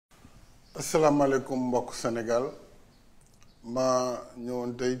asalaamaaleykum mbokk Sénégal ma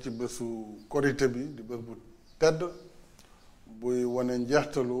ñëwoon tey ci bésu Korité bi di bés bu tedd buy wane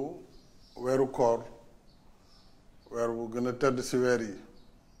njeextalu weeru koor weer bu gën a tedd ci weer yi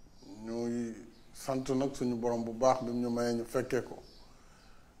ñuy sant nag suñu borom bu baax bi ñu mayee ñu fekkee ko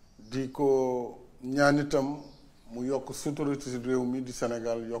di ko ñaan itam mu yokk sutura ci réew mi di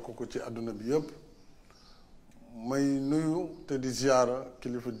Sénégal yokk ko ci àdduna bi yépp may nuyu te di ziyaara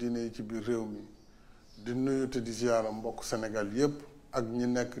kilifa diine yi ci biir réew mi di nuyu te di ziyaara mbokk Sénégal yépp ak ñi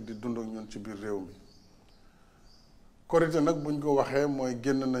nekk di dund ak ñun ci biir réew mi Korité nag buñ ko waxee mooy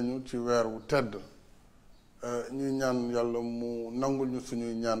génn nañu ci weer wu tedd ñuy ñaan yàlla mu nangul ñu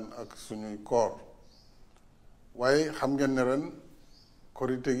suñuy ñaan ak suñuy koor waaye xam ngeen ne ren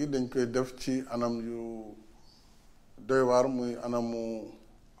Korité gi dañ koy def ci anam yu doy waar muy anamu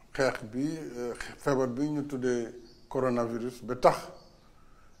xeex bi feebar bi ñu tuddee coronavirus ba tax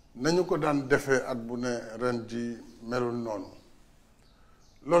nañu ko daan defee at bu ne ren ji melul noonu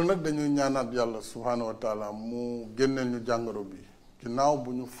loolu nag dañuy ñaanaat yàlla subhaanahu wa taala mu génneel ñu jàngoro bi ginnaaw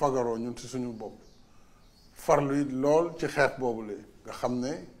bu ñu fagaroo ñun ci suñu bopp farlu it lool ci xeex boobu la nga xam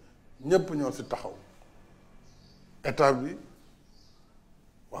ne ñépp ñoo ci taxaw état bi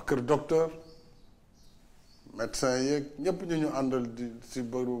waa kër docteur médecin yeeg ñépp ñu àndal di ci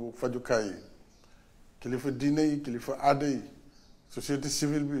bërëbu fajukaay yi kilifa diine yi kilifa aada yi société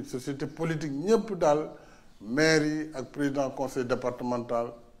civile bi société politique ñépp daal maire yi ak président conseil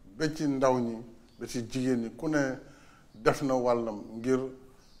départemental ba ci ndaw ñi ba ci jigéen ñi ku ne def na wàllam ngir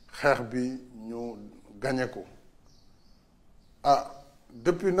xeex bi ñu gañe ko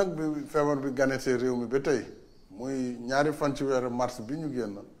depuis nag bi feebar bi ganesee réew mi ba tey muy ñaari fan ci weeru mars bi ñu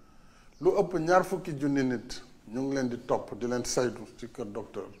génn lu ëpp ñaar fukki junni nit ñu ngi leen di topp di leen saytu ci kër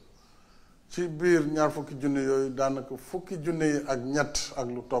docteur ci biir ñaar fukki junni yooyu daanaka fukki junni yi ak ñett ak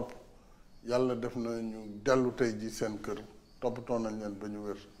lu topp yàlla def na ñu dellu tey ji seen kër toppatoo nañ leen ba ñu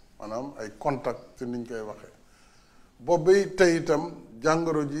wér maanaam ay contact ci niñ koy waxee boobu tey itam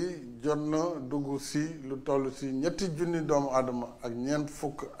jàngoro ji jot na dugg si lu toll si ñetti junni doomu aadama ak ñeent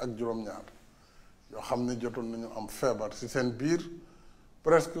fukk ak juróom-ñaar yoo xam ne jotoon nañu am feebar si seen biir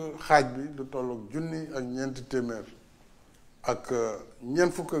presque xaaj bi lu toll ak junni ak ñeenti téeméer ak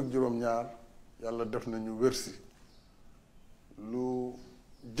ñeent fukk ak juróom-ñaar yàlla def nañu wér si lu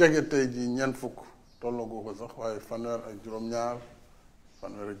jege tey ji ñeent fukk tollagoo ko sax waaye fanweer ak juróom-ñaar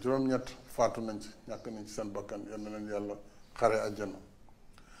fanweer ak juróom-ñett faatu nañ ci ñàkk nañ ci seen bakkan yal na leen yàlla xare àjjana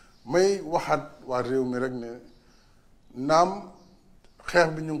may waxaat waa réew mi rek ne naam xeex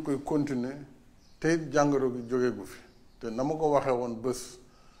bi ñu ngi koy continuer te jàngoro bi jóge gu fi te na ma ko waxee woon bés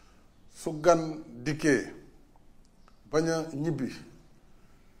su gan dikkee bañ a ñibbi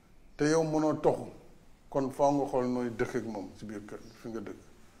te yow mënoo toxu kon faaw nga xool nooy dëkk ak moom ci biir kër fi nga dëkk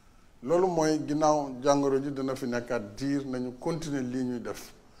loolu mooy ginnaaw jàngoro ji dina fi nekkaat diir nañu continuer lii ñuy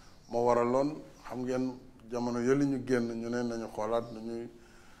def moo waraloon xam ngeen jamono yële ñu génn ñu ne nañu xoolaat nu ñuy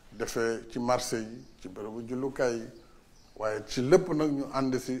defee ci marché yi ci bërëbu jullukaay yi waaye ci lépp nag ñu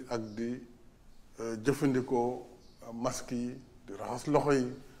ànd si ak di jëfandikoo masque yi di raxas loxo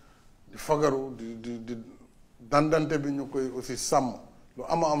yi di fagaru di dandante bi ñu koy aussi sàmm lu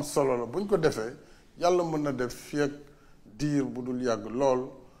am solo la bu ñu ko defee yàlla mën na def fii ak diir bu dul yàgg lool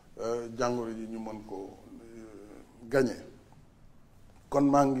jàngoro yi ñu mën ko gañe kon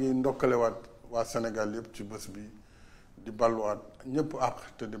maa ngi ndokkalewaat waa Sénégal yëpp ci bés bi di balwaat ñëpp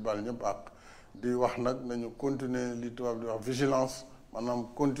àq te di bal ñëpp àq di wax nag nañu continuer li tubaab di wax vigilance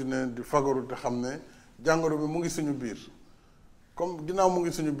maanaam continuer di fagaru te xam ne jàngoro bi mu ngi suñu biir comme ginnaaw mu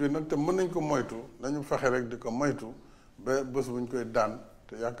ngi suñu biir nag te mën nañ ko moytu nañu fexe rek di ko moytu ba bés bu ñu koy daan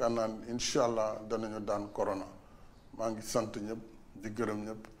te yaakaar naa ne incha allah danañu daan corona maa ngi sant ñëpp di gërëm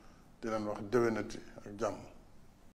ñëpp di leen wax déwénati ak jàmm.